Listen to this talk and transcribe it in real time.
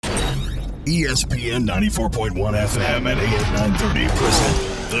ESPN 94.1 FM and AM 930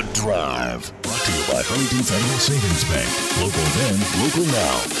 present The Drive. Brought to you by Huntington Federal Savings Bank. Local then, local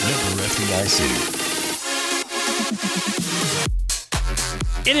now. Member FDIC.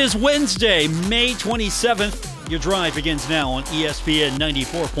 It is Wednesday, May 27th. Your Drive begins now on ESPN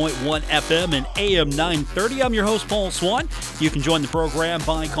 94.1 FM and AM 930. I'm your host, Paul Swann. You can join the program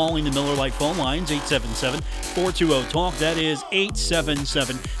by calling the Miller Lite phone lines, 877-420-TALK. That is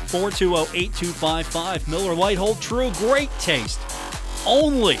 877-420-8255. Miller Lite, hold true, great taste.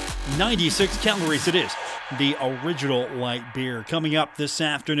 Only 96 calories it is. The original light beer. Coming up this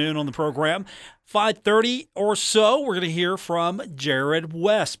afternoon on the program, 5:30 or so, we're going to hear from Jared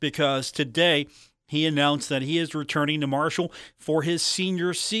West because today he announced that he is returning to Marshall for his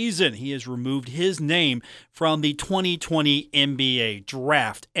senior season. He has removed his name from the 2020 NBA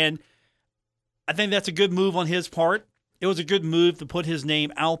draft. And I think that's a good move on his part. It was a good move to put his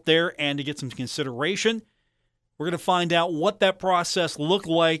name out there and to get some consideration. We're going to find out what that process looked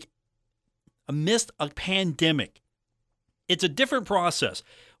like amidst a pandemic. It's a different process.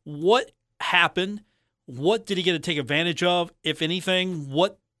 What happened? What did he get to take advantage of, if anything?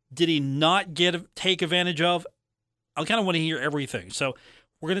 What did he not take advantage of? I kind of want to hear everything. So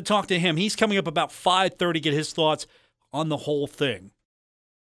we're going to talk to him. He's coming up about 5:30 to get his thoughts on the whole thing.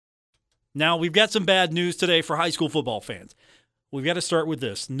 Now, we've got some bad news today for high school football fans. We've got to start with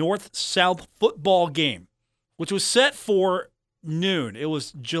this. North-South football game, which was set for noon. It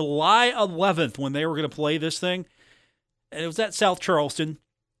was July 11th when they were going to play this thing. And it was at South Charleston.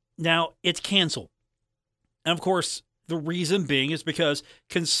 Now, it's canceled. And, of course, the reason being is because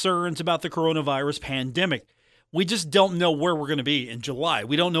concerns about the coronavirus pandemic. We just don't know where we're going to be in July.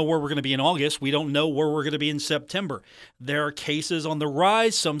 We don't know where we're going to be in August. We don't know where we're going to be in September. There are cases on the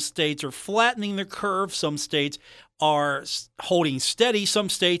rise. Some states are flattening the curve. Some states are holding steady. Some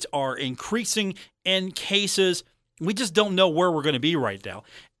states are increasing in cases. We just don't know where we're going to be right now.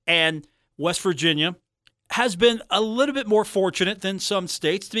 And West Virginia has been a little bit more fortunate than some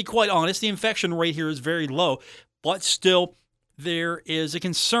states. To be quite honest, the infection rate here is very low. But still, there is a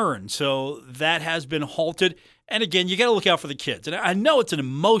concern. So that has been halted. And again, you got to look out for the kids. And I know it's an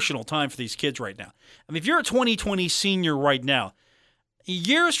emotional time for these kids right now. I mean, if you're a 2020 senior right now,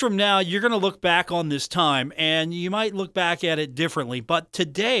 years from now, you're going to look back on this time and you might look back at it differently. But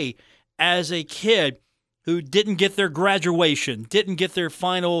today, as a kid who didn't get their graduation, didn't get their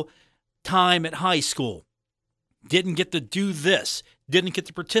final time at high school, didn't get to do this, didn't get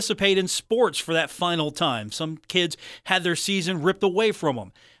to participate in sports for that final time. Some kids had their season ripped away from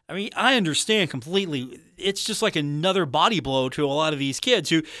them. I mean, I understand completely. It's just like another body blow to a lot of these kids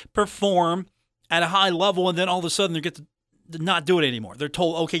who perform at a high level and then all of a sudden they get to not do it anymore. They're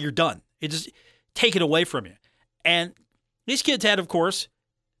told, okay, you're done. It just take it away from you. And these kids had, of course,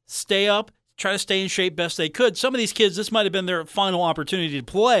 stay up, try to stay in shape best they could. Some of these kids, this might have been their final opportunity to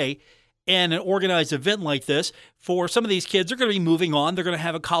play in an organized event like this. For some of these kids, they're going to be moving on. They're going to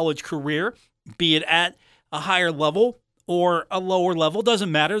have a college career, be it at a higher level or a lower level.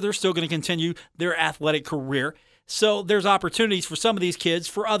 Doesn't matter. They're still going to continue their athletic career. So there's opportunities for some of these kids.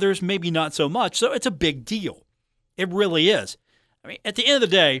 For others, maybe not so much. So it's a big deal. It really is. I mean, at the end of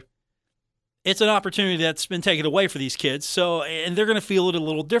the day, it's an opportunity that's been taken away for these kids. So, and they're going to feel it a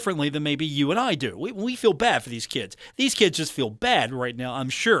little differently than maybe you and I do. We feel bad for these kids. These kids just feel bad right now,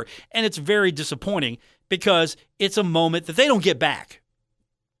 I'm sure. And it's very disappointing because it's a moment that they don't get back.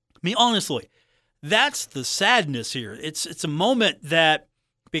 I mean, honestly, that's the sadness here. It's a moment that,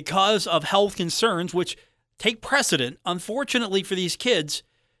 because of health concerns, which take precedent, unfortunately for these kids,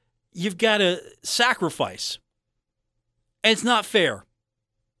 you've got to sacrifice. And it's not fair.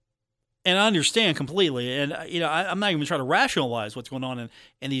 And I understand completely. And, I'm not even trying to rationalize what's going on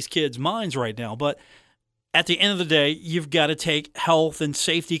in these kids' minds right now. But at the end of the day, you've got to take health and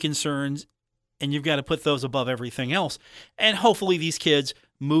safety concerns and you've got to put those above everything else. And hopefully these kids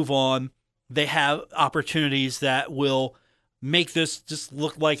move on. They have opportunities that will make this just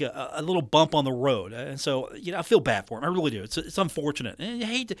look like a little bump on the road. And so, I feel bad for them. I really do. It's unfortunate. And you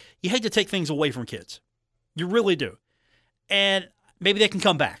hate to take things away from kids. You really do. And maybe they can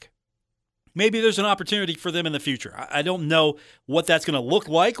come back. Maybe there's an opportunity for them in the future. I don't know what that's going to look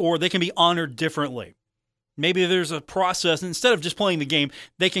like, or they can be honored differently. Maybe there's a process. Instead of just playing the game,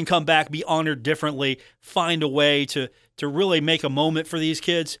 they can come back, be honored differently, find a way to really make a moment for these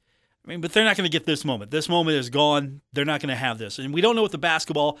kids. I mean, but they're not going to get this moment. This moment is gone. They're not going to have this. And we don't know what the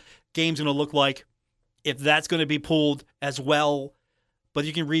basketball game's going to look like, if that's going to be pulled as well. But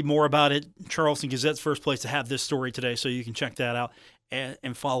you can read more about it. Charleston Gazette's first place to have this story today, so you can check that out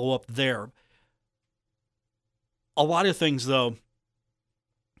and follow up there. A lot of things, though,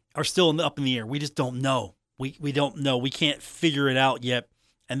 are still up in the air. We just don't know. We don't know. We can't figure it out yet.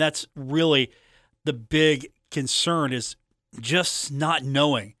 And that's really the big concern, is just not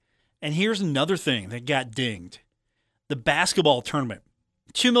knowing. And here's another thing that got dinged. The basketball tournament,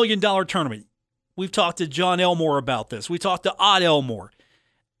 $2 million tournament. We've talked to John Elmore about this. We talked to Odd Elmore.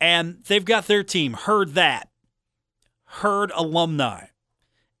 And they've got their team, Herd alumni.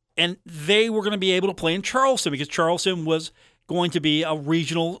 And they were going to be able to play in Charleston because Charleston was going to be a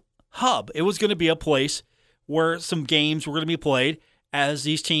regional hub. It was going to be a place where some games were going to be played as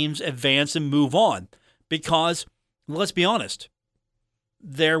these teams advance and move on. Because, let's be honest,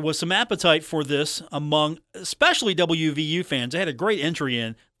 there was some appetite for this among especially WVU fans. They had a great entry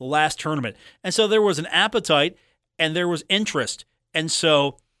in the last tournament. And so there was an appetite and there was interest. And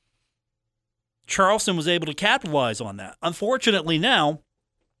so Charleston was able to capitalize on that. Unfortunately now,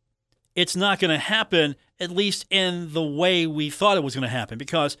 it's not going to happen, at least in the way we thought it was going to happen.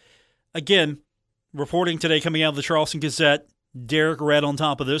 Because, again, reporting today coming out of the Charleston Gazette, Derek read on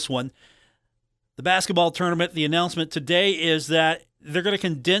top of this one, the basketball tournament, the announcement today is that they're going to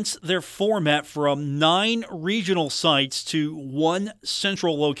condense their format from 9 regional sites to 1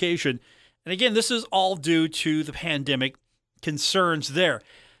 central location. And again, this is all due to the pandemic concerns there.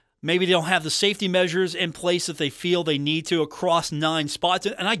 Maybe they don't have the safety measures in place that they feel they need to across 9 spots.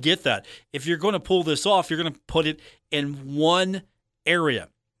 And I get that. If you're going to pull this off, you're going to put it in 1 area,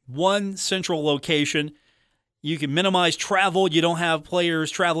 1 central location. You can minimize travel. You don't have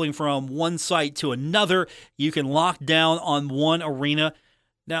players traveling from one site to another. You can lock down on 1 arena.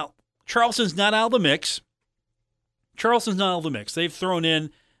 Now, Charleston's not out of the mix. They've thrown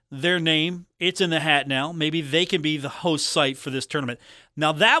in their name. It's in the hat now. Maybe they can be the host site for this tournament.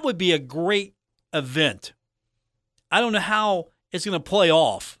 Now, that would be a great event. I don't know how it's going to play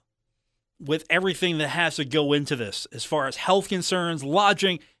off with everything that has to go into this as far as health concerns,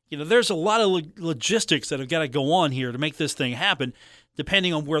 lodging. There's a lot of logistics that have got to go on here to make this thing happen,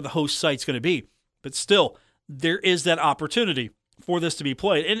 depending on where the host site's going to be. But still, there is that opportunity for this to be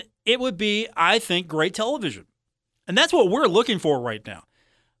played. And it would be, I think, great television. And that's what we're looking for right now.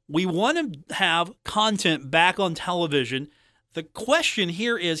 We want to have content back on television. The question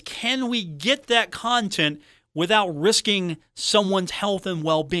here is, can we get that content without risking someone's health and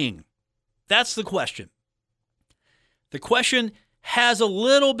well-being? That's the question. The question has a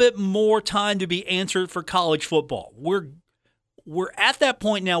little bit more time to be answered for college football. We're at that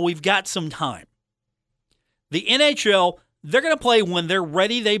point now. We've got some time. The NHL, they're going to play when they're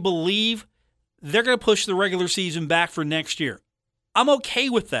ready. They believe they're going to push the regular season back for next year. I'm okay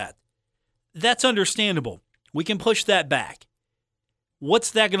with that. That's understandable. We can push that back.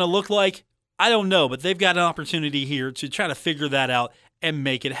 What's that going to look like? I don't know, but they've got an opportunity here to try to figure that out and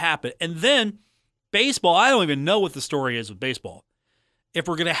make it happen. And then baseball, I don't even know what the story is with baseball. If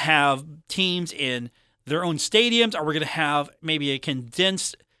we're going to have teams in their own stadiums, or we're going to have maybe a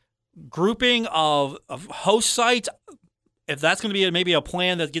condensed grouping of host sites, if that's going to be maybe a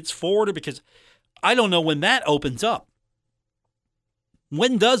plan that gets forwarded, because I don't know when that opens up.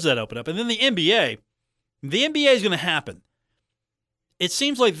 When does that open up? And then the NBA is going to happen. It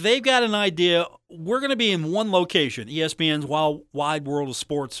seems like they've got an idea. We're going to be in one location, ESPN's Wide World of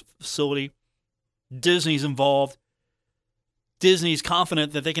Sports facility. Disney's involved. Disney's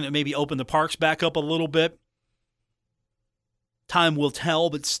confident that they can maybe open the parks back up a little bit. Time will tell,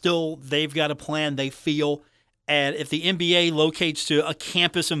 but still they've got a plan, they feel. And if the NBA locates to a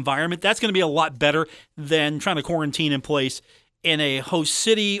campus environment, that's going to be a lot better than trying to quarantine in place in a host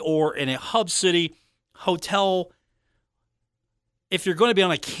city or in a hub city hotel. If you're going to be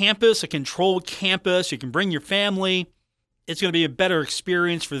on a campus, a controlled campus, you can bring your family. It's going to be a better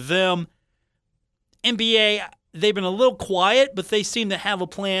experience for them. NBA, they've been a little quiet, but they seem to have a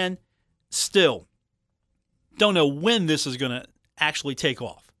plan still. Don't know when this is going to actually take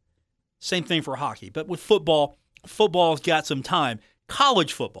off. Same thing for hockey. But with football's got some time.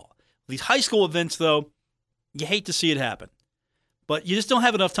 College football. These high school events, though, you hate to see it happen. But you just don't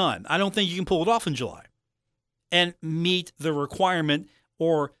have enough time. I don't think you can pull it off in July and meet the requirement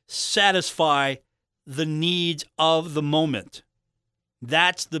or satisfy the needs of the moment.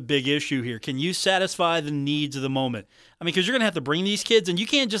 That's the big issue here. Can you satisfy the needs of the moment? I mean, because you're going to have to bring these kids, and you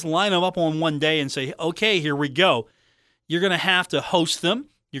can't just line them up on one day and say, okay, here we go. You're going to have to host them.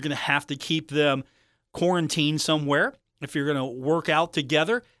 You're going to have to keep them quarantined somewhere. If you're going to work out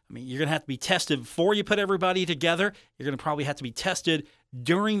together, I mean, you're going to have to be tested before you put everybody together. You're going to probably have to be tested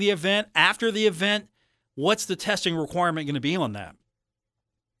during the event, after the event. What's the testing requirement going to be on that?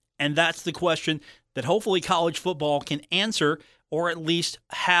 And that's the question that hopefully college football can answer, or at least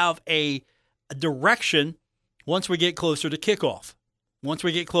have a direction once we get closer to kickoff. once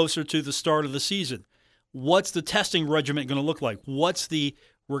we get closer to the start of the season. What's the testing regimen going to look like? What's the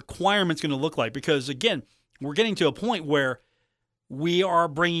requirements going to look like? Because, again, we're getting to a point where we are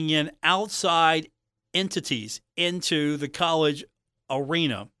bringing in outside entities into the college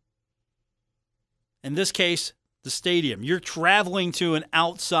arena. In this case, the stadium. You're traveling to an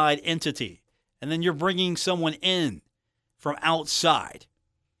outside entity, and then you're bringing someone in from outside.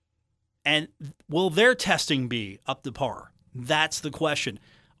 And will their testing be up to par? That's the question.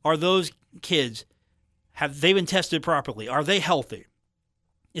 Are those kids, have they been tested properly? Are they healthy?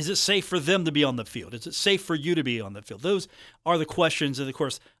 Is it safe for them to be on the field? Is it safe for you to be on the field? Those are the questions. And, of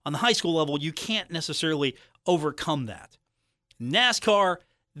course, on the high school level, you can't necessarily overcome that. NASCAR,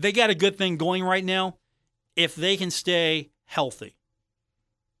 they got a good thing going right now if they can stay healthy.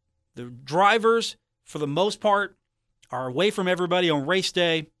 The drivers, for the most part, are away from everybody on race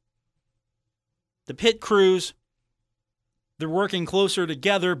day. The pit crews, they're working closer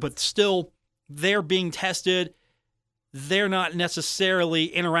together, but still they're being tested. They're not necessarily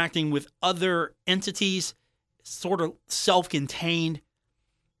interacting with other entities, sort of self-contained.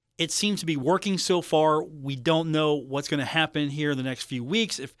 It seems to be working so far. We don't know what's going to happen here in the next few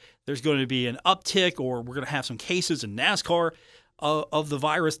weeks, if there's going to be an uptick or we're going to have some cases in NASCAR of the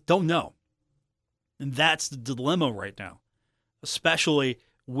virus. Don't know. And that's the dilemma right now, especially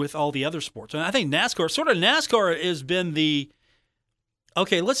with all the other sports. And I think NASCAR has been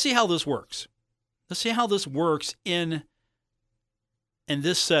okay, let's see how this works. Let's see how this works in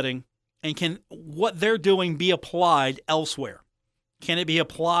this setting, and can what they're doing be applied elsewhere? Can it be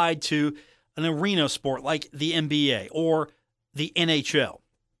applied to an arena sport like the NBA or the NHL?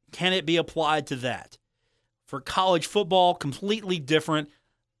 Can it be applied to that? For college football, completely different.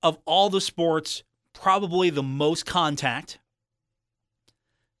 Of all the sports, probably the most contact.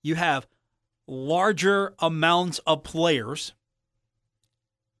 You have larger amounts of players.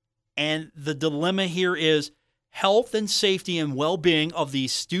 And the dilemma here is health and safety and well-being of the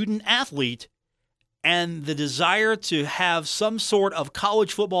student athlete and the desire to have some sort of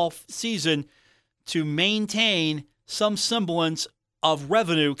college football season to maintain some semblance of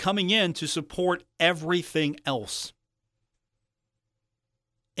revenue coming in to support everything else.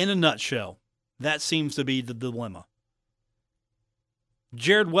 In a nutshell, that seems to be the dilemma.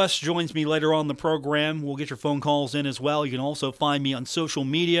 Jared West joins me later on in the program. We'll get your phone calls in as well. You can also find me on social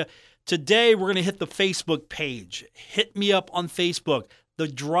media. Today, we're going to hit the Facebook page. Hit me up on Facebook, The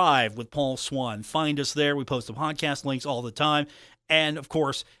Drive with Paul Swann. Find us there. We post the podcast links all the time. And, of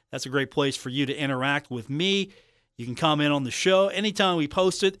course, that's a great place for you to interact with me. You can comment on the show. Anytime we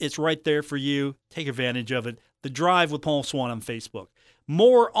post it, it's right there for you. Take advantage of it. The Drive with Paul Swann on Facebook.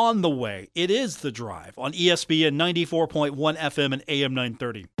 More on the way. It is The Drive on ESPN 94.1 FM and AM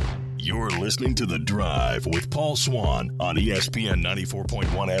 930. You're listening to The Drive with Paul Swann on ESPN 94.1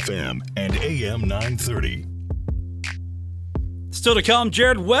 FM and AM 930. Still to come,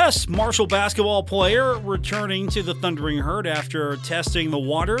 Jared West, Marshall basketball player, returning to the Thundering Herd after testing the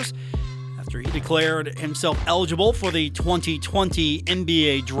waters, after he declared himself eligible for the 2020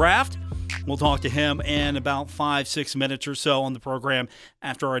 NBA draft. We'll talk to him in about 5-6 minutes or so on the program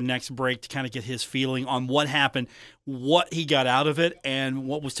after our next break to kind of get his feeling on what happened, what he got out of it, and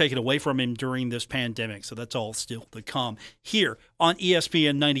what was taken away from him during this pandemic. So that's all still to come here on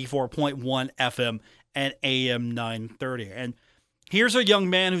ESPN 94.1 FM and AM 930. And here's a young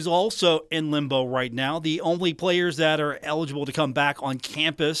man who's also in limbo right now. The only players that are eligible to come back on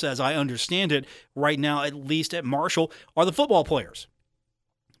campus, as I understand it, right now, at least at Marshall, are the football players.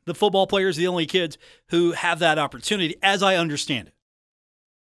 The football players are the only kids who have that opportunity, as I understand it.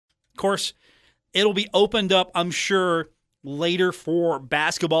 Of course, it'll be opened up, I'm sure, later for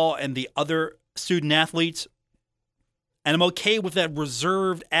basketball and the other student athletes. And I'm okay with that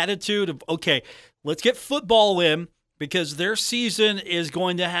reserved attitude of, okay, let's get football in because their season is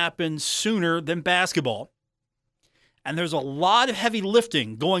going to happen sooner than basketball. And there's a lot of heavy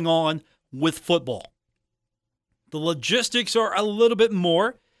lifting going on with football. The logistics are a little bit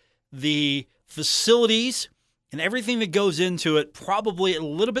more. The facilities and everything that goes into it probably a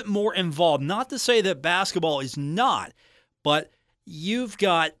little bit more involved. Not to say that basketball is not, but you've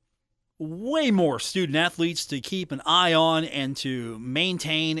got way more student athletes to keep an eye on and to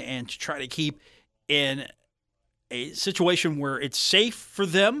maintain and to try to keep in a situation where it's safe for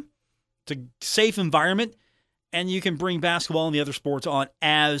them, it's a safe environment, and you can bring basketball and the other sports on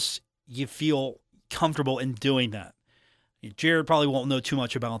as you feel comfortable in doing that. Jared probably won't know too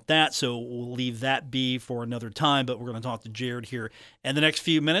much about that, so we'll leave that be for another time, but we're going to talk to Jared here in the next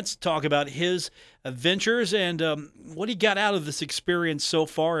few minutes, talk about his adventures and what he got out of this experience so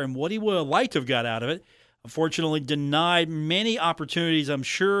far and what he would have liked to have got out of it Unfortunately, denied many opportunities, I'm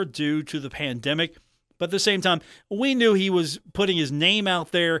sure, due to the pandemic. But at the same time, we knew he was putting his name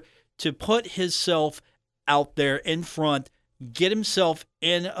out there to put himself out there in front, get himself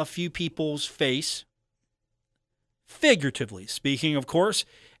in a few people's face, figuratively speaking, of course,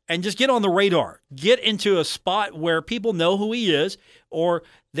 and just get on the radar. Get into a spot where people know who he is or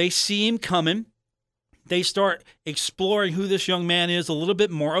they see him coming. They start exploring who this young man is a little bit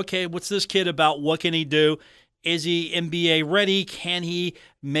more. Okay, what's this kid about? What can he do? Is he NBA ready? Can he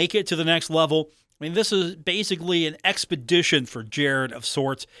make it to the next level? I mean, this is basically an expedition for Jared of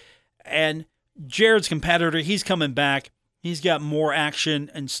sorts. And Jared's competitor, he's coming back. He's got more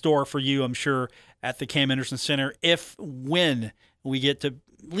action in store for you, I'm sure, at the Cam Anderson Center when we get to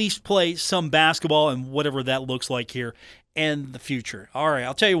at least play some basketball and whatever that looks like here in the future. All right,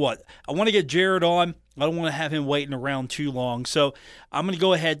 I'll tell you what. I want to get Jared on. I don't want to have him waiting around too long. So I'm going to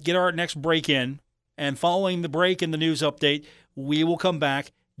go ahead, get our next break in. And following the break and the news update, we will come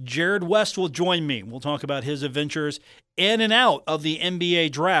back. Jared West will join me. We'll talk about his adventures in and out of the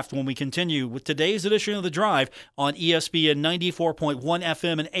NBA draft when we continue with today's edition of The Drive on ESPN 94.1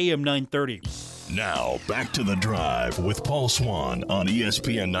 FM and AM 930. Now, back to The Drive with Paul Swann on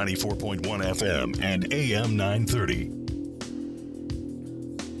ESPN 94.1 FM and AM 930.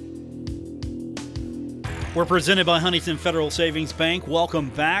 We're presented by Huntington Federal Savings Bank. Welcome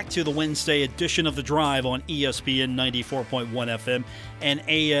back to the Wednesday edition of The Drive on ESPN 94.1 FM and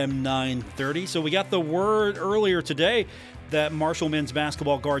AM 930. So we got the word earlier today that Marshall men's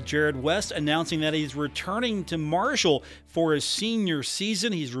basketball guard Jared West announcing that he's returning to Marshall for his senior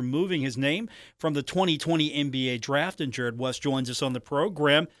season. He's removing his name from the 2020 NBA draft, and Jared West joins us on the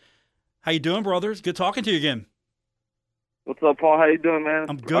program. How you doing, brothers? Good talking to you again. What's up, Paul? How you doing, man?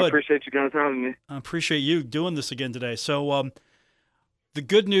 I'm good. I appreciate you guys having me. I appreciate you doing this again today. So the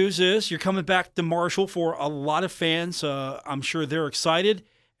good news is you're coming back to Marshall. For a lot of fans, I'm sure they're excited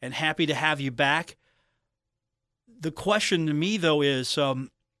and happy to have you back. The question to me, though, is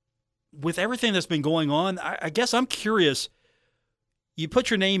with everything that's been going on, I guess I'm curious. You put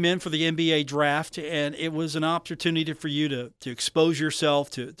your name in for the NBA draft, and it was an opportunity for you to expose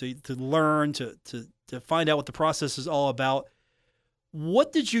yourself, to learn, to find out what the process is all about.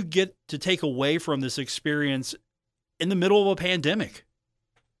 What did you get to take away from this experience in the middle of a pandemic?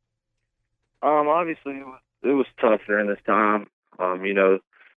 Obviously, it was tough during this time.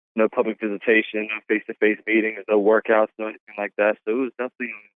 No public visitation, no face-to-face meetings, no workouts, no anything like that. So it was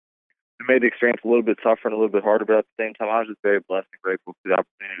definitely, it made the experience a little bit tougher and a little bit harder, but at the same time, I was just very blessed and grateful for the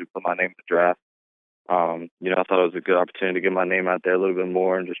opportunity to put my name in the draft. I thought it was a good opportunity to get my name out there a little bit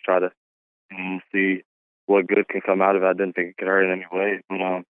more and just try to see what good can come out of it. I didn't think it could hurt in any way. But,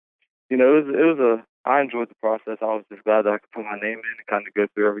 I enjoyed the process. I was just glad that I could put my name in and kind of go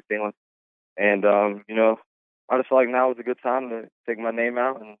through everything. And, I just feel like now is a good time to take my name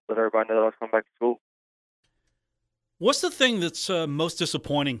out and let everybody know that I was coming back to school. What's the thing that's most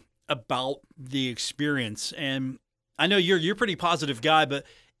disappointing about the experience? And I know you're a pretty positive guy, but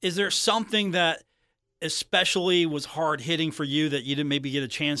is there something that especially was hard hitting for you that you didn't maybe get a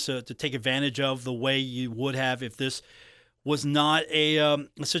chance to take advantage of the way you would have if this was not a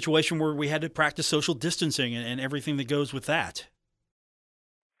situation where we had to practice social distancing and everything that goes with that?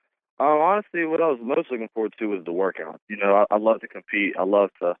 Honestly, what I was most looking forward to was the workouts. I love to compete. I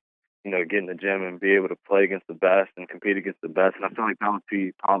love to, get in the gym and be able to play against the best and compete against the best. And I feel like that would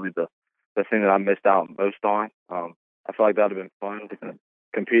be probably the thing that I missed out most on. I feel like that would have been fun to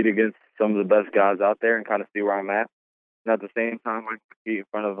compete against some of the best guys out there and kind of see where I'm at. And at the same time, I can compete in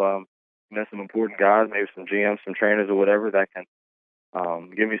front of, some important guys, maybe some GMs, some trainers or whatever that can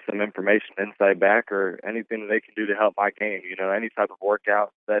give me some information, insight back, or anything that they can do to help my game. Any type of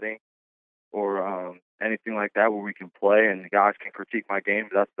workout setting or anything like that where we can play and the guys can critique my game.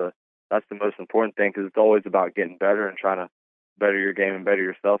 That's the most important thing, because it's always about getting better and trying to better your game and better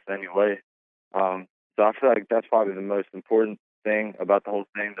yourself in any way. So I feel like that's probably the most important thing about the whole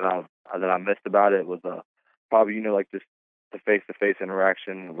thing that I missed about it was probably just the face-to-face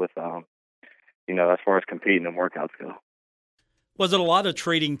interaction with as far as competing and workouts go. Was it a lot of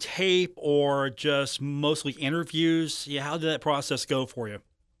trading tape or just mostly interviews? Yeah, how did that process go for you?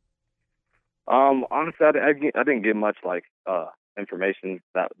 Honestly, I didn't get much information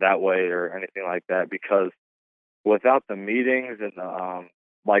that way or anything like that, because without the meetings and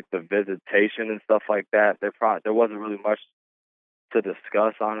the visitation and stuff like that, there wasn't really much to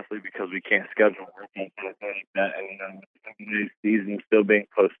discuss, honestly, because we can't schedule workouts and anything like that. And the season still being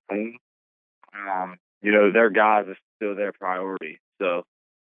postponed, their guys are still their priority. So,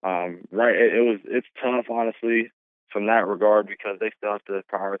 it's tough, honestly, from that regard, because they still have to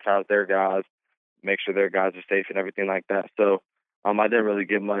prioritize their guys, make sure their guys are safe and everything like that. So I didn't really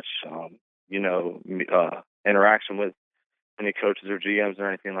get much, interaction with any coaches or GMs or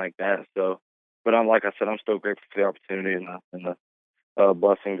anything like that. So, but like I said, I'm still grateful for the opportunity and the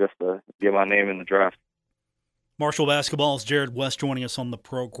blessing just to get my name in the draft. Marshall Basketball's Jared West joining us on the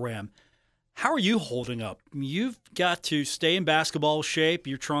program. How are you holding up? You've got to stay in basketball shape.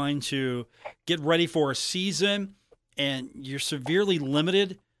 You're trying to get ready for a season, and you're severely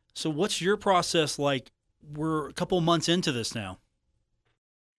limited. So what's your process like? We're a couple months into this now.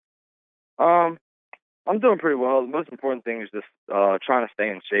 I'm doing pretty well. The most important thing is just trying to stay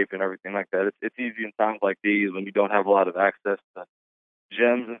in shape and everything like that. It's easy in times like these when you don't have a lot of access to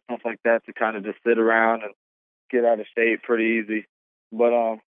gyms and stuff like that to kind of just sit around and get out of shape pretty easy. But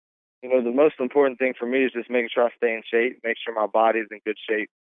the most important thing for me is just making sure I stay in shape, make sure my body's in good shape.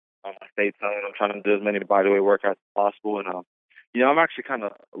 I stay toned. I'm trying to do as many bodyweight workouts as possible. And, I'm actually kind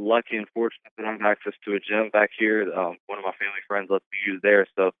of lucky and fortunate that I have access to a gym back here. One of my family friends lets me use there.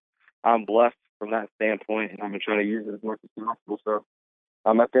 So I'm blessed from that standpoint, and I've been trying to use it as much as possible. So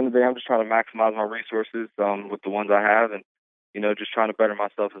at the end of the day, I'm just trying to maximize my resources with the ones I have and, just trying to better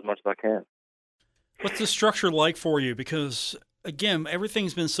myself as much as I can. What's the structure like for you? Because, again,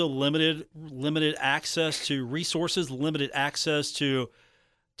 everything's been so limited access to resources, limited access to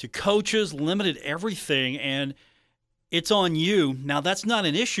coaches, limited everything, and it's on you. Now, that's not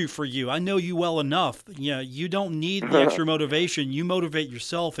an issue for you. I know you well enough. You don't need the extra motivation. You motivate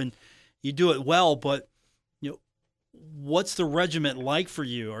yourself, and you do it well, but what's the regiment like for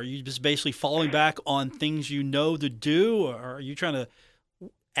you? Are you just basically falling back on things you know to do, or are you trying to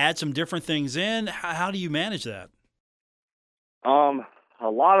add some different things in? How do you manage that? A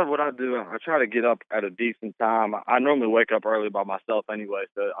lot of what I do, I try to get up at a decent time. I normally wake up early by myself anyway,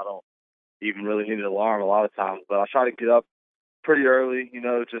 so I don't even really need an alarm a lot of times. But I try to get up pretty early,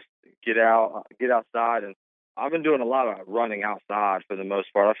 just get outside. And I've been doing a lot of running outside for the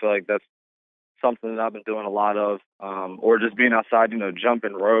most part. I feel like that's something that I've been doing a lot of, or just being outside,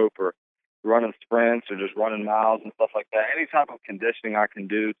 jumping rope or running sprints or just running miles and stuff like that. Any type of conditioning I can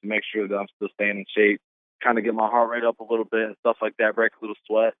do to make sure that I'm still staying in shape, kind of get my heart rate up a little bit and stuff like that, break a little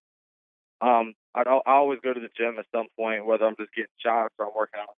sweat. I always go to the gym at some point, whether I'm just getting shots or I'm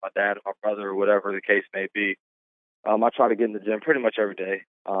working out with my dad or my brother or whatever the case may be. I try to get in the gym pretty much every day.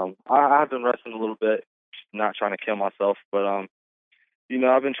 I've been resting a little bit, not trying to kill myself, but I've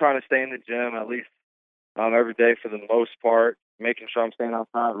been trying to stay in the gym at least every day for the most part, making sure I'm staying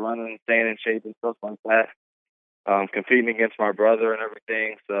outside, running, and staying in shape and stuff like that. Competing against my brother and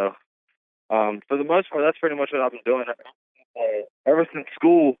everything. So for the most part, that's pretty much what I've been doing. Ever since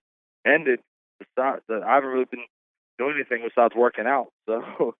school ended, I haven't really been doing anything besides working out.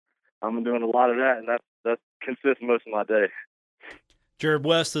 So I've been doing a lot of that, and that consists most of my day. Jared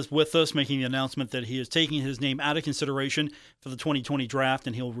West is with us, making the announcement that he is taking his name out of consideration for the 2020 draft,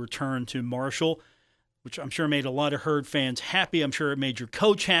 and he'll return to Marshall, which I'm sure made a lot of Herd fans happy. I'm sure it made your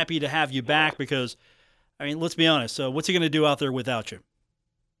coach happy to have you back because, let's be honest. What's he going to do out there without you?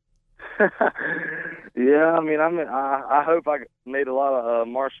 Yeah, I hope I made a lot of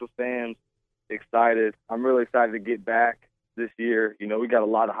Marshall fans excited. I'm really excited to get back this year. We got a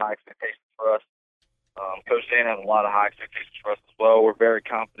lot of high expectations for us. Coach Dan has a lot of high expectations for us as well. We're very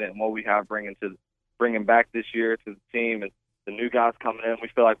confident in what we have bringing back this year to the team and the new guys coming in. We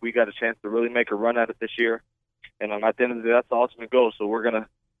feel like we got a chance to really make a run at it this year. And at the end of the day, that's the ultimate goal. So we're going to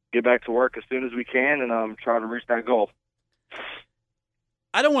get back to work as soon as we can and try to reach that goal.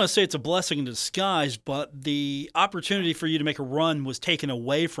 I don't want to say it's a blessing in disguise, but the opportunity for you to make a run was taken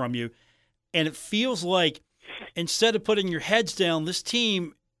away from you. And it feels like instead of putting your heads down, this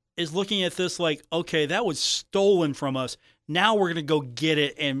team is looking at this like, okay, that was stolen from us. Now we're going to go get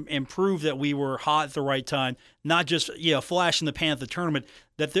it and prove that we were hot at the right time, not just flash in the pan at the tournament,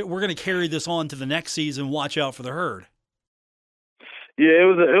 that we're going to carry this on to the next season. Watch out for the Herd. Yeah,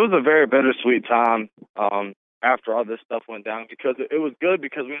 it was a very bittersweet time after all this stuff went down because it was good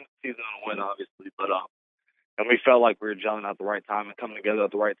because we ended the season on a win, obviously, but and we felt like we were gelling at the right time and coming together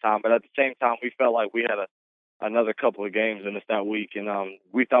at the right time. But at the same time, we felt like we had another couple of games in us that week, and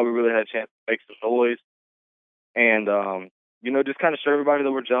we thought we really had a chance to make some noise and just kind of show everybody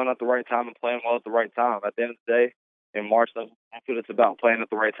that we're gelling at the right time and playing well at the right time. At the end of the day, in March, that's what it's about, playing at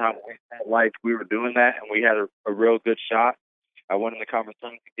the right time. We felt like we were doing that, and we had a real good shot at winning the conference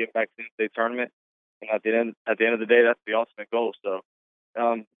tournament to get back to the state tournament. And at the end of the day, that's the ultimate goal. So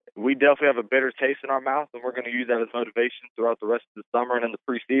we definitely have a bitter taste in our mouth, and we're going to use that as motivation throughout the rest of the summer and in the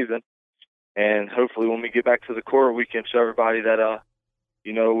preseason. And hopefully when we get back to the court, we can show everybody that,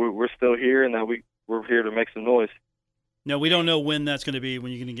 we're still here and that we're here to make some noise. No, we don't know when that's going to be,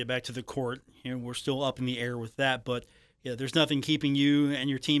 when you're going to get back to the court. We're still up in the air with that, but yeah, there's nothing keeping you and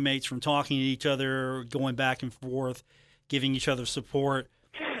your teammates from talking to each other, going back and forth, giving each other support.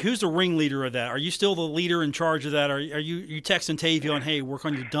 Who's the ringleader of that? Are you still the leader in charge of that? Are you texting Tavion, hey, work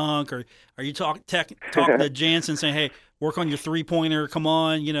on your dunk, or are you talking to Jansen saying, hey, work on your 3-pointer, come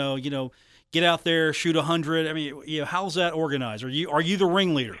on, get out there, shoot 100? I mean, how's that organized? Are you the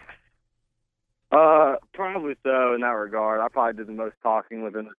ringleader? Probably so in that regard. I probably do the most talking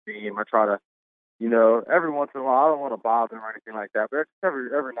within the team. I try to, every once in a while, I don't want to bother them or anything like that, but every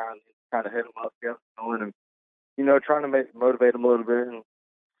now and then kind of hit them up, get them going, and, trying to motivate them a little bit and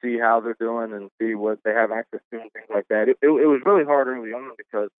see how they're doing and see what they have access to and things like that. It was really hard early on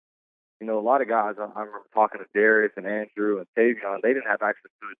because, a lot of guys, I remember talking to Darius and Andrew and Tavion, they didn't have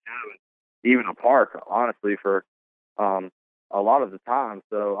access to it too, and even a park, honestly, for a lot of the time.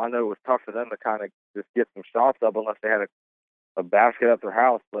 So I know it was tough for them to kind of just get some shots up unless they had a basket at their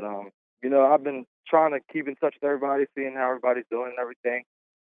house. But, I've been trying to keep in touch with everybody, seeing how everybody's doing and everything.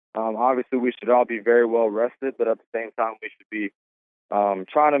 Obviously, we should all be very well rested, but at the same time, we should be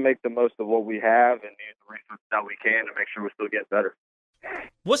trying to make the most of what we have and use the resources that we can to make sure we still get better.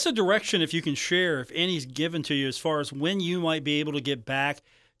 What's the direction, if you can share, if any's given to you as far as when you might be able to get back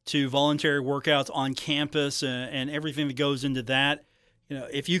to voluntary workouts on campus and everything that goes into that?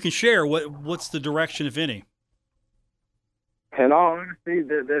 If you can share, what's the direction, if any? In all honesty,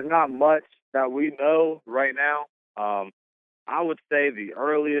 there's not much that we know right now. I would say the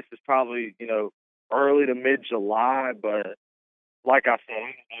earliest is probably, early to mid-July, but like I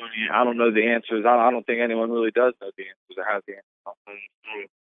said, I don't know the answers. I don't think anyone really does know the answers or has the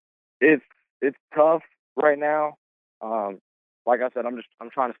answers. It's tough right now. Like I said, I'm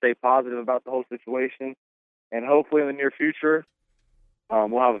trying to stay positive about the whole situation, and hopefully in the near future,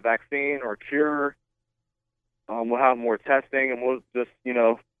 we'll have a vaccine or a cure. We'll have more testing, and we'll just,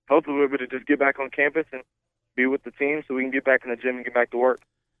 hopefully we'll be able to just get back on campus and be with the team so we can get back in the gym and get back to work.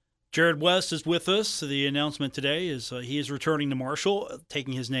 Jared West is with us. The announcement today is he is returning to Marshall,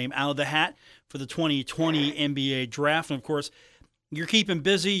 taking his name out of the hat for the 2020 NBA draft. And, of course, you're keeping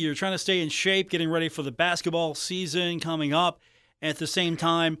busy. You're trying to stay in shape, getting ready for the basketball season coming up. And at the same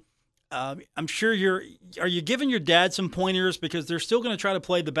time, I'm sure are you giving your dad some pointers, because they're still going to try to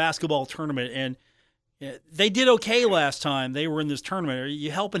play the basketball tournament, and they did okay last time they were in this tournament. Are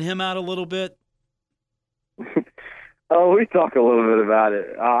you helping him out a little bit? Oh, we talk a little bit about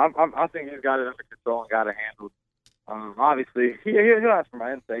it. I think he's got it under control and got it handled. Obviously, he'll ask for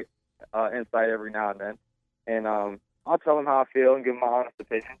my insight every now and then, and I'll tell him how I feel and give him my honest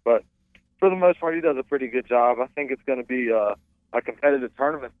opinion. But for the most part, he does a pretty good job. I think it's going to be a competitive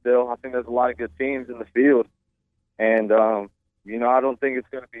tournament still. I think there's a lot of good teams in the field, and I don't think it's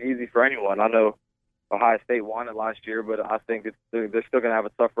going to be easy for anyone. I know Ohio State won it last year, but I think they're still going to have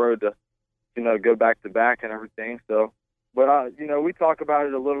a tough road to go back to back and everything. So. But, we talk about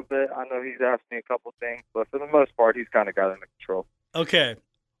it a little bit. I know he's asked me a couple things, but for the most part, he's kind of got it under control. Okay.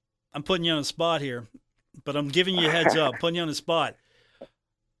 I'm putting you on the spot here, but I'm giving you a heads up, putting you on the spot.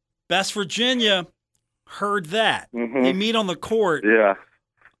 Best Virginia heard that. Mm-hmm. They meet on the court. Yeah.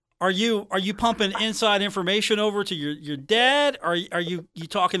 Are you pumping inside information over to your dad? Are you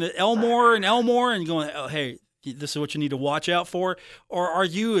talking to Elmore and going, oh, hey, this is what you need to watch out for? Or are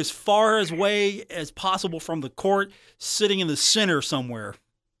you as far away as possible from the court, sitting in the center somewhere?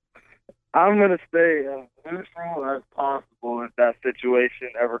 I'm going to stay as neutral as possible if that situation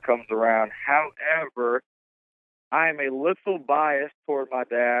ever comes around. However, I am a little biased toward my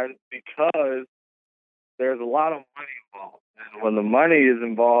dad because there's a lot of money involved. And when the money is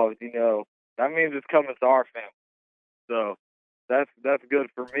involved, that means it's coming to our family. So that's good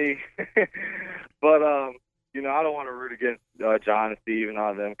for me. But, I don't want to root against John and Steve and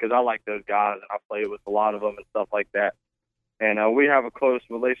all of them, because I like those guys and I play with a lot of them and stuff like that. And we have a close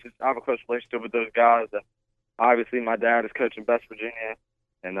relationship. I have a close relationship with those guys. And obviously, my dad is coaching Best Virginia,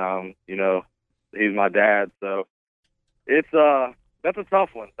 and he's my dad. So it's that's a tough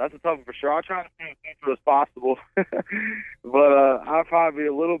one. That's a tough one for sure. I'll try to stay as neutral as possible, but I'll probably be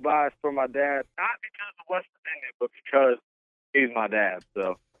a little biased for my dad, not because of West Virginia, but because he's my dad.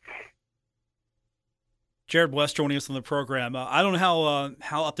 So. Jared West joining us on the program. I don't know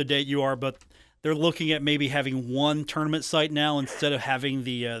how up to date you are, but they're looking at maybe having one tournament site now instead of having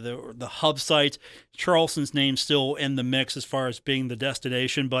the hub site. Charleston's name's still in the mix as far as being the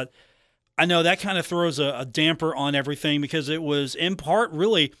destination, but I know that kind of throws a damper on everything, because it was in part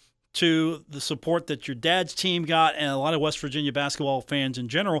really to the support that your dad's team got, and a lot of West Virginia basketball fans in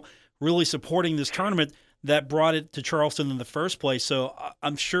general really supporting this tournament that brought it to Charleston in the first place. So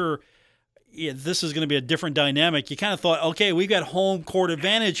I'm sure yeah, this is going to be a different dynamic. You kind of thought, okay, we've got home court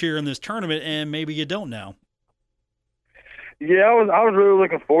advantage here in this tournament, and maybe you don't now. Yeah, I was really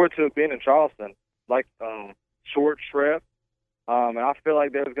looking forward to it being in Charleston, like short trip, and I feel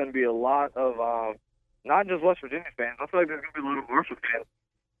like there's going to be a lot of not just West Virginia fans. I feel like there's going to be a lot of Marshall fans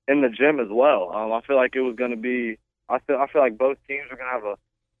in the gym as well. I feel like it was going to be. I feel like both teams are going to have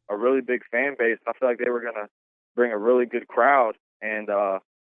a really big fan base. I feel like they were going to bring a really good crowd, and that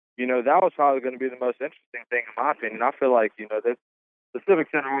was probably going to be the most interesting thing in my opinion. I feel like the Civic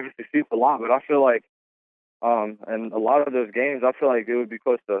Center obviously seats a lot, but I feel like and a lot of those games, I feel like it would be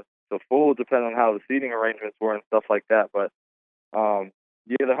close to full, depending on how the seating arrangements were and stuff like that. But the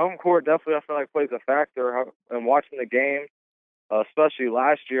home court definitely I feel like plays a factor. And watching the game, especially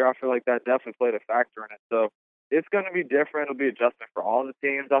last year, I feel like that definitely played a factor in it. So it's going to be different. It'll be adjustment for all the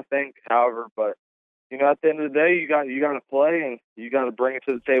teams, I think. However, but at the end of the day, you got to play and you got to bring it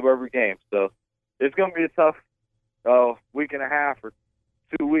to the table every game. So it's going to be a tough week and a half or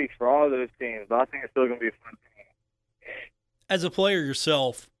 2 weeks for all of those teams, but I think it's still going to be a fun team. As a player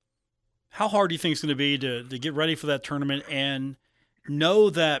yourself, how hard do you think it's going to be to get ready for that tournament and know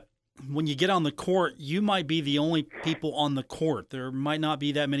that when you get on the court, you might be the only people on the court? There might not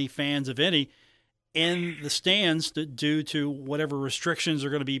be that many fans, if any, in the stands due to whatever restrictions are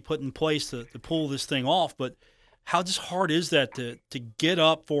going to be put in place to pull this thing off. But how just hard is that to get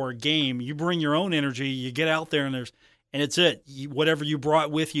up for a game? You bring your own energy, you get out there, and it's it. Whatever you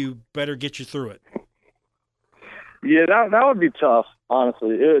brought with you better get you through it. Yeah, that would be tough,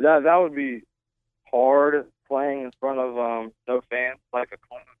 honestly. That would be hard playing in front of no fans, like a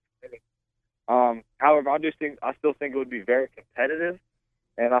Columbus. However, I still think it would be very competitive,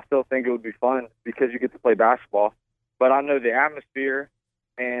 and I still think it would be fun because you get to play basketball. But I know the atmosphere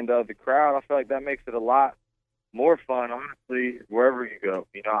and the crowd, I feel like that makes it a lot more fun, honestly, wherever you go.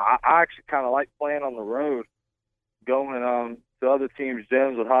 I actually kind of like playing on the road, going to other teams'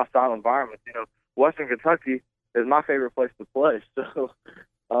 gyms with hostile environments. Western Kentucky is my favorite place to play. So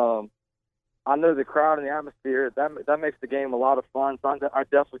I know the crowd and the atmosphere, that makes the game a lot of fun. So I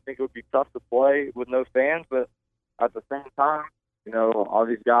definitely think it would be tough to play with no fans, but at the same time, all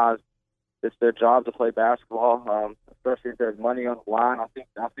these guys, it's their job to play basketball, especially if there's money on the line. I think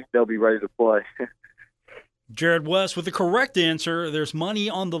they'll be ready to play. Jared West with the correct answer. There's money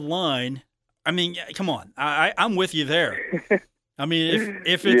on the line. I mean, come on. I'm with you there. I mean,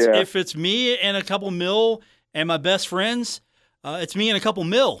 if it's me and a couple mil and my best friends, it's me and a couple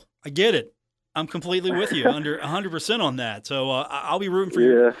mil. I get it. I'm completely with you, under 100% on that. So I'll be rooting for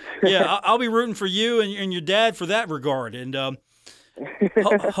you. Yeah, I'll be rooting for you and your dad for that regard. And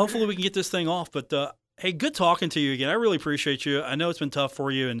hopefully we can get this thing off. But hey, good talking to you again. I really appreciate you. I know it's been tough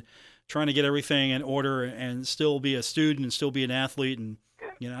for you and trying to get everything in order and still be a student and still be an athlete. And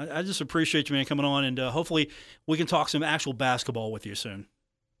I just appreciate you, man, coming on. And hopefully we can talk some actual basketball with you soon.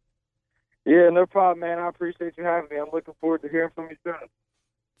 Yeah, no problem, man. I appreciate you having me. I'm looking forward to hearing from you soon.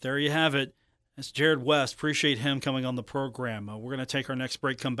 There you have it. That's Jared West. Appreciate him coming on the program. We're going to take our next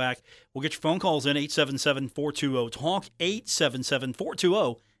break, come back. We'll get your phone calls in, 877-420-TALK,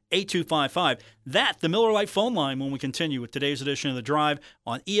 877-420-8255. That's the Miller Lite phone line when we continue with today's edition of The Drive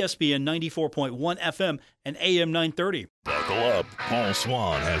on ESPN 94.1 FM and AM 930. Buckle up. Paul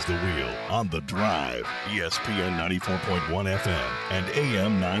Swan has the wheel on The Drive, ESPN 94.1 FM and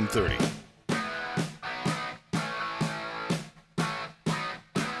AM 930.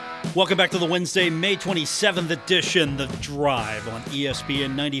 Welcome back to the Wednesday, May 27th edition, The Drive on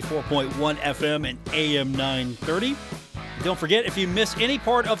ESPN 94.1 FM and AM 930. Don't forget, if you miss any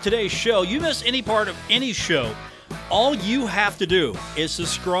part of today's show, you miss any part of any show, all you have to do is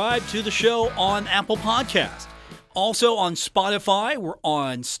subscribe to the show on Apple Podcast. Also on Spotify, we're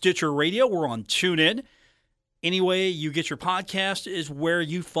on Stitcher Radio, we're on TuneIn. Any way you get your podcast is where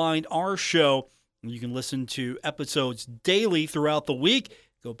you find our show. You can listen to episodes daily throughout the week.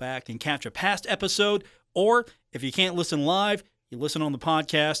 Go back and catch a past episode, or if you can't listen live, you listen on the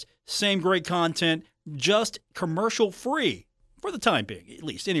podcast. Same great content, just commercial-free, for the time being, at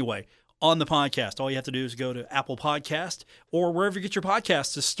least. Anyway, on the podcast, all you have to do is go to Apple Podcast or wherever you get your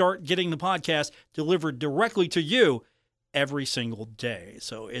podcasts to start getting the podcast delivered directly to you every single day.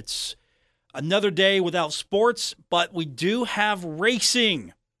 So it's another day without sports, but we do have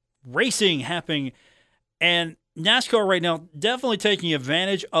racing happening, and NASCAR right now definitely taking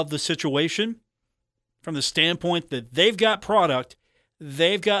advantage of the situation from the standpoint that they've got product,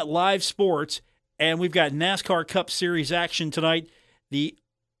 they've got live sports, and we've got NASCAR Cup Series action tonight. The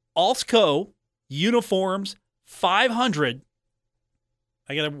Alsco Uniforms 500,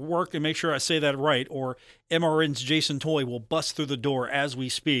 I got to work and make sure I say that right, or MRN's Jason Toy will bust through the door as we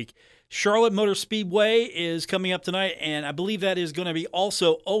speak. Charlotte Motor Speedway is coming up tonight, and I believe that is going to be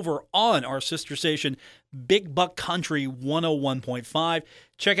also over on our sister station, Big Buck Country 101.5.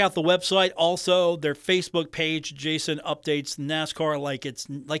 Check out the website, also their Facebook page. Jason updates NASCAR like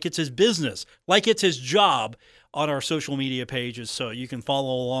it's his business, like it's his job on our social media pages, so you can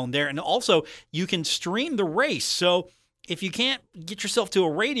follow along there. And also, you can stream the race. So if you can't get yourself to a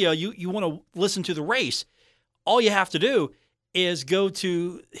radio, you want to listen to the race, all you have to do is go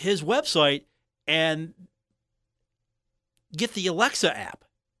to his website and get the Alexa app.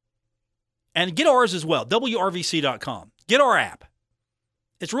 And get ours as well, WRVC.com. Get our app.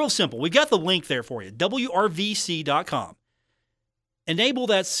 It's real simple. We got the link there for you, WRVC.com. Enable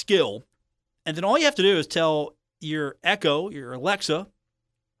that skill, and then all you have to do is tell your Echo, your Alexa,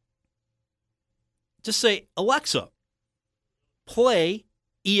 just say, Alexa, play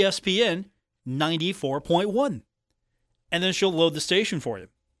ESPN 94.1. And then she'll load the station for you.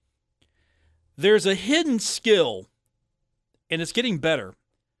 There's a hidden skill, and it's getting better.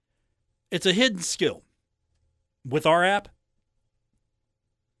 It's a hidden skill with our app.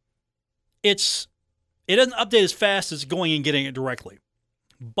 It doesn't update as fast as going and getting it directly.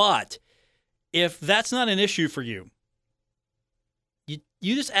 But if that's not an issue for you,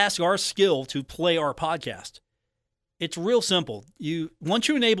 you just ask our skill to play our podcast. It's real simple. Once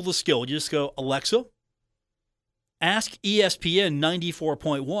you enable the skill, you just go, Alexa, ask ESPN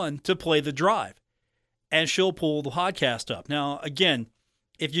 94.1 to play The Drive, and she'll pull the podcast up. Now, again,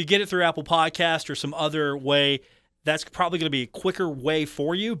 if you get it through Apple Podcast or some other way, that's probably going to be a quicker way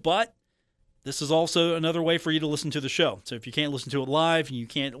for you, but this is also another way for you to listen to the show. So if you can't listen to it live and you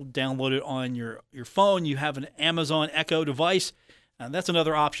can't download it on your phone, you have an Amazon Echo device, that's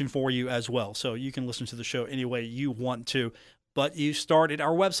another option for you as well. So you can listen to the show any way you want to. But you start at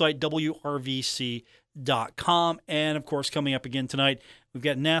our website, WRVC.com. And, of course, coming up again tonight, we've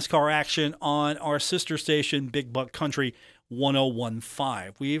got NASCAR action on our sister station, Big Buck Country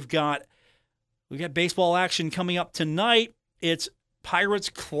 101.5. We've got baseball action coming up tonight. It's Pirates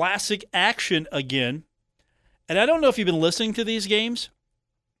Classic action again. And I don't know if you've been listening to these games.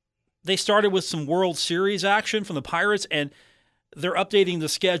 They started with some World Series action from the Pirates, and they're updating the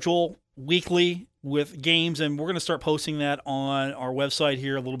schedule weekly with games, and we're going to start posting that on our website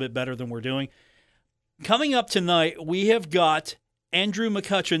here a little bit better than we're doing. Coming up tonight, we have got Andrew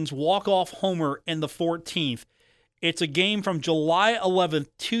McCutchen's walk-off homer in the 14th. It's a game from July 11th,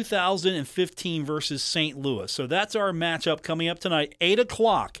 2015 versus St. Louis. So that's our matchup coming up tonight, 8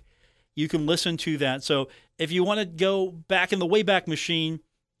 o'clock. You can listen to that. So if you want to go back in the Wayback Machine,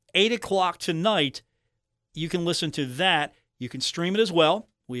 8 o'clock tonight, you can listen to that. You can stream it as well.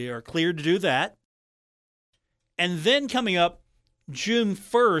 We are cleared to do that. And then coming up, June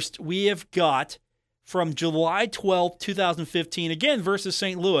 1st, we have got from July 12th, 2015, again versus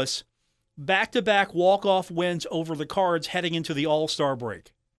St. Louis, back-to-back walk-off wins over the Cards heading into the All-Star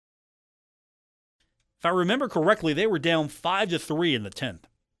break. If I remember correctly, they were down 5-3 in the 10th.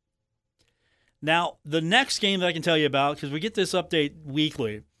 Now, the next game that I can tell you about, because we get this update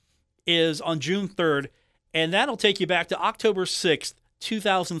weekly, is on June 3rd, and that'll take you back to October 6th,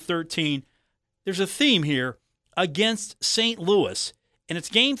 2013. There's a theme here against St. Louis, and it's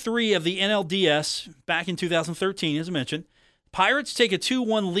Game 3 of the NLDS back in 2013, as I mentioned. Pirates take a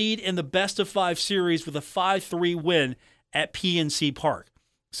 2-1 lead in the best-of-5 series with a 5-3 win at PNC Park.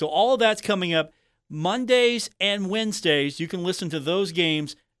 So all of that's coming up Mondays and Wednesdays. You can listen to those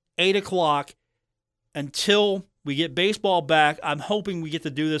games, 8 o'clock, until we get baseball back. I'm hoping we get to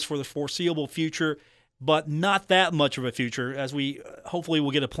do this for the foreseeable future, but not that much of a future, as we hopefully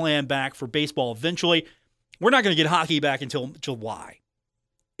will get a plan back for baseball eventually. We're not going to get hockey back until July,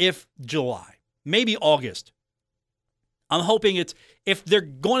 if July, maybe August. I'm hoping if they're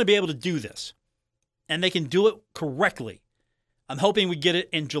going to be able to do this, and they can do it correctly, I'm hoping we get it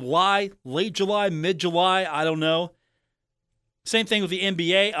in July, late July, mid-July, I don't know. Same thing with the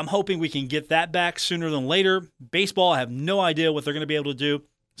NBA. I'm hoping we can get that back sooner than later. Baseball, I have no idea what they're going to be able to do,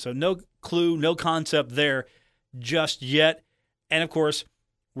 so no clue, no concept there just yet. And, of course,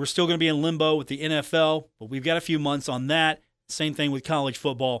 we're still going to be in limbo with the NFL, but we've got a few months on that. Same thing with college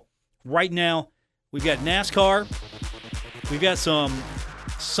football. Right now, we've got NASCAR. We've got some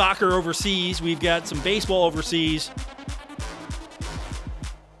soccer overseas. We've got some baseball overseas.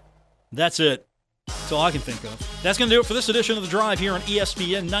 That's it. That's all I can think of. That's going to do it for this edition of The Drive here on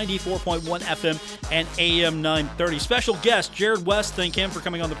ESPN 94.1 FM and AM 930. Special guest, Jared West. Thank him for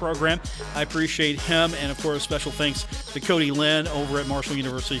coming on the program. I appreciate him. And, of course, special thanks to Cody Lynn over at Marshall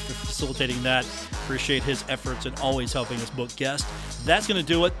University for facilitating that. Appreciate his efforts and always helping us book guests. That's going to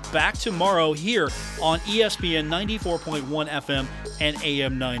do it. Back tomorrow here on ESPN 94.1 FM and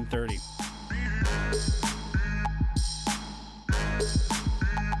AM 930.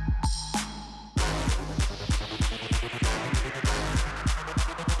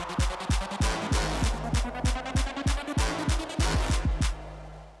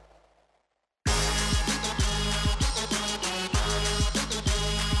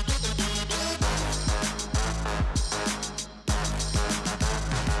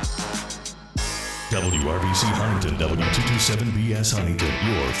 WRBC Huntington, W227BS Huntington,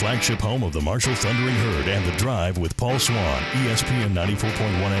 your flagship home of the Marshall Thundering Herd and The Drive with Paul Swan, ESPN 94.1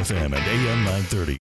 FM and AM 930.